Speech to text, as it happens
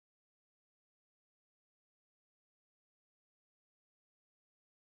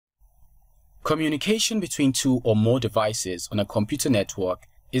Communication between two or more devices on a computer network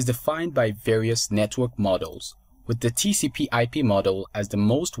is defined by various network models, with the TCP/IP model as the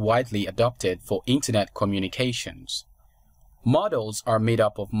most widely adopted for Internet communications. Models are made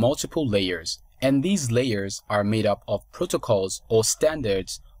up of multiple layers, and these layers are made up of protocols or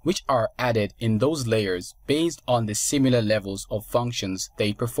standards which are added in those layers based on the similar levels of functions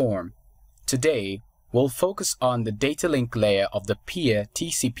they perform. Today, we'll focus on the data link layer of the peer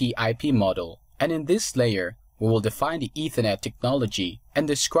TCP/IP model, and in this layer, we will define the Ethernet technology and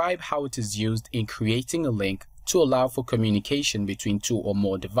describe how it is used in creating a link to allow for communication between two or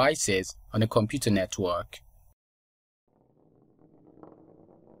more devices on a computer network.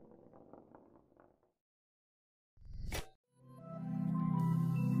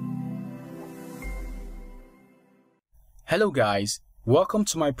 Hello guys, welcome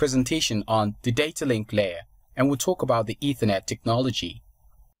to my presentation on the data link layer, and we'll talk about the Ethernet technology.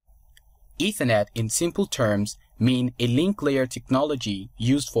 Ethernet in simple terms mean a link layer technology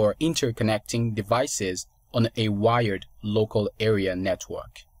used for interconnecting devices on a wired local area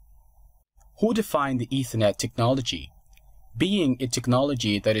network. Who defined the Ethernet technology? Being a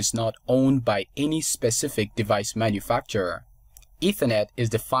technology that is not owned by any specific device manufacturer, Ethernet is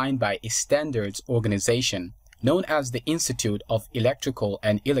defined by a standards organization known as the Institute of Electrical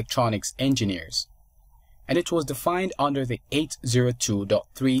and Electronics Engineers, and it was defined under the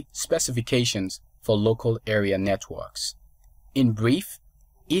 802.3 specifications for local area networks. In brief,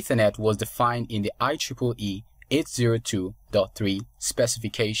 Ethernet was defined in the IEEE 802.3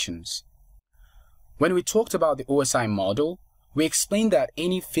 specifications. When we talked about the OSI model, we explained that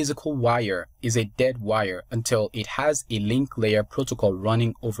any physical wire is a dead wire until it has a link layer protocol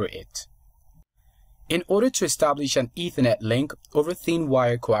running over it. In order to establish an Ethernet link over thin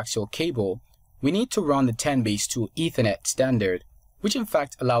wire coaxial cable, we need to run the 10-base-2 Ethernet standard, which in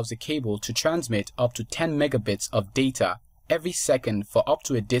fact allows the cable to transmit up to 10 megabits of data every second for up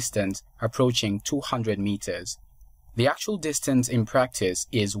to a distance approaching 200 meters. The actual distance in practice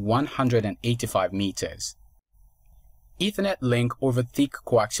is 185 meters. Ethernet link over thick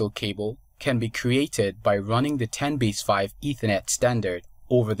coaxial cable can be created by running the 10-base-5 Ethernet standard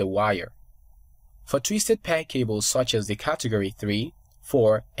over the wire. For twisted pair cables such as the category 3,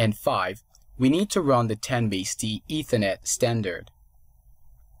 4, and 5, we need to run the 10-base-T Ethernet standard.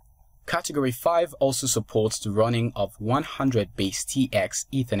 Category 5 also supports the running of 100-base-TX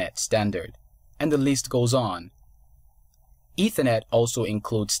Ethernet standard, and the list goes on. Ethernet also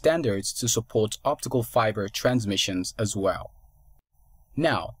includes standards to support optical fiber transmissions as well.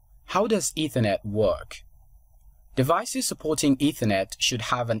 Now, how does Ethernet work? Devices supporting Ethernet should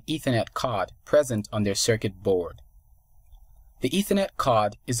have an Ethernet card present on their circuit board. The Ethernet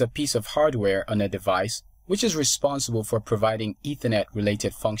card is a piece of hardware on a device which is responsible for providing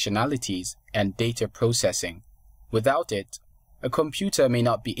Ethernet-related functionalities and data processing. Without it, a computer may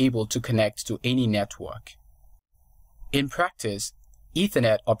not be able to connect to any network. In practice,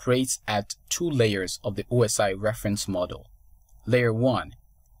 Ethernet operates at two layers of the OSI reference model. Layer 1.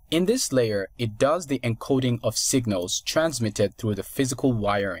 In this layer, it does the encoding of signals transmitted through the physical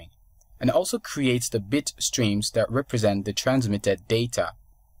wiring, and also creates the bit streams that represent the transmitted data.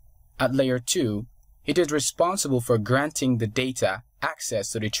 At layer 2, it is responsible for granting the data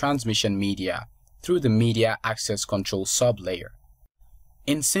access to the transmission media through the media access control sublayer.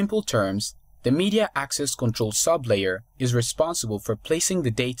 In simple terms, the media access control sublayer is responsible for placing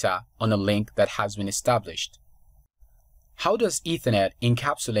the data on a link that has been established. How does Ethernet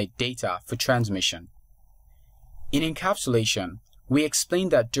encapsulate data for transmission? In encapsulation, we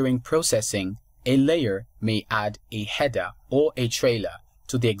explained that during processing, a layer may add a header or a trailer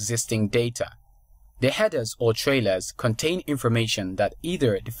to the existing data. The headers or trailers contain information that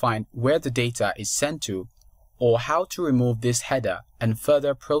either define where the data is sent to or how to remove this header and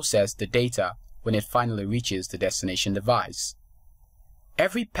further process the data when it finally reaches the destination device.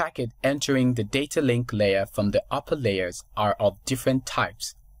 Every packet entering the data link layer from the upper layers are of different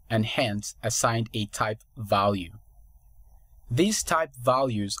types and hence assigned a type value. These type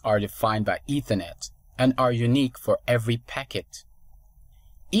values are defined by Ethernet and are unique for every packet.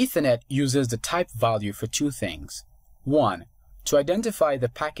 Ethernet uses the type value for two things. 1. To identify the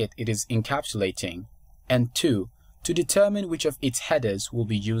packet it is encapsulating, and 2. To determine which of its headers will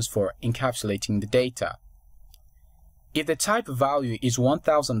be used for encapsulating the data. If the type value is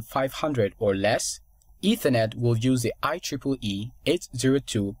 1500 or less, Ethernet will use the IEEE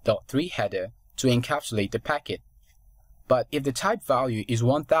 802.3 header to encapsulate the packet. But if the type value is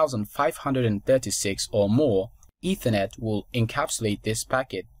 1536 or more, Ethernet will encapsulate this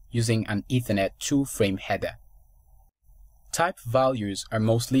packet using an Ethernet 2 frame header. Type values are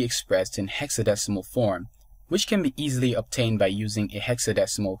mostly expressed in hexadecimal form, which can be easily obtained by using a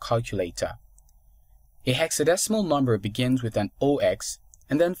hexadecimal calculator. A hexadecimal number begins with an 0x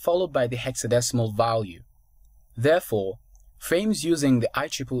and then followed by the hexadecimal value. Therefore, frames using the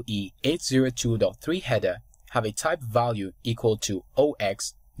IEEE 802.3 header have a type value equal to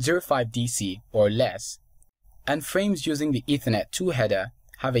 0x05DC or less, and frames using the Ethernet 2 header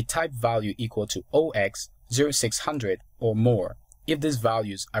have a type value equal to 0x0600 or more if these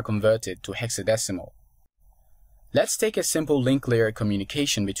values are converted to hexadecimal. Let's take a simple link layer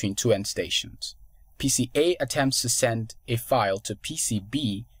communication between two end stations. PC A attempts to send a file to PC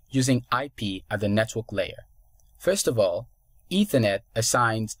B using IP at the network layer. First of all, Ethernet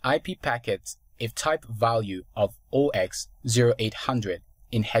assigns IP packets a type value of 0x0800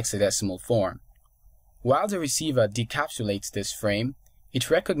 in hexadecimal form. While the receiver decapsulates this frame, it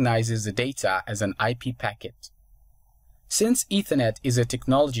recognizes the data as an IP packet. Since Ethernet is a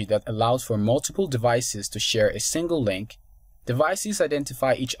technology that allows for multiple devices to share a single link, devices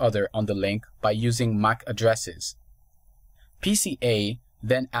identify each other on the link by using MAC addresses. PC A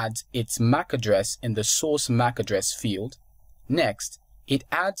then adds its MAC address in the source MAC address field. Next, it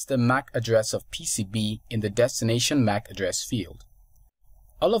adds the MAC address of PC B in the destination MAC address field.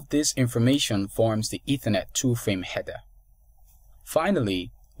 All of this information forms the Ethernet 2 frame header.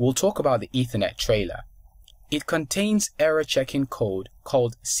 Finally, we'll talk about the Ethernet trailer. It contains error checking code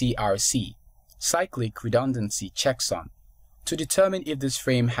called CRC, cyclic redundancy checksum, to determine if this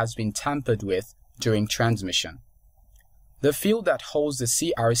frame has been tampered with during transmission. The field that holds the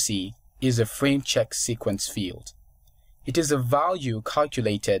CRC is a frame check sequence field. It is a value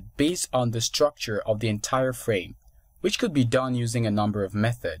calculated based on the structure of the entire frame, which could be done using a number of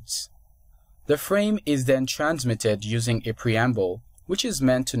methods. The frame is then transmitted using a preamble, which is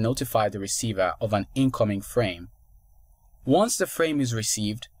meant to notify the receiver of an incoming frame. Once the frame is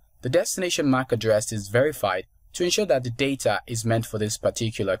received, the destination MAC address is verified to ensure that the data is meant for this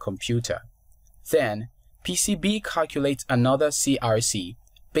particular computer. Then, PCB calculates another CRC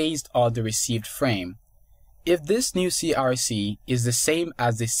based on the received frame. If this new CRC is the same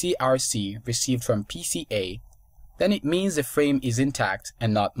as the CRC received from PCA, then it means the frame is intact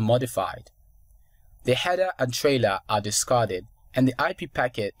and not modified. The header and trailer are discarded, and the IP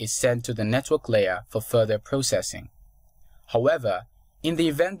packet is sent to the network layer for further processing. However, in the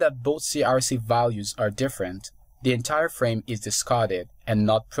event that both CRC values are different, the entire frame is discarded and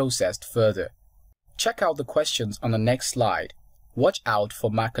not processed further. Check out the questions on the next slide. Watch out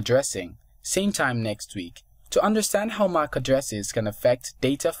for MAC addressing, same time next week, to understand how MAC addresses can affect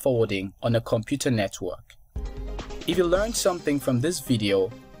data forwarding on a computer network. If you learned something from this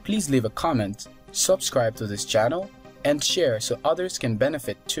video, please leave a comment, subscribe to this channel, and share so others can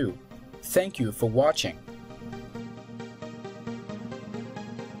benefit too. Thank you for watching.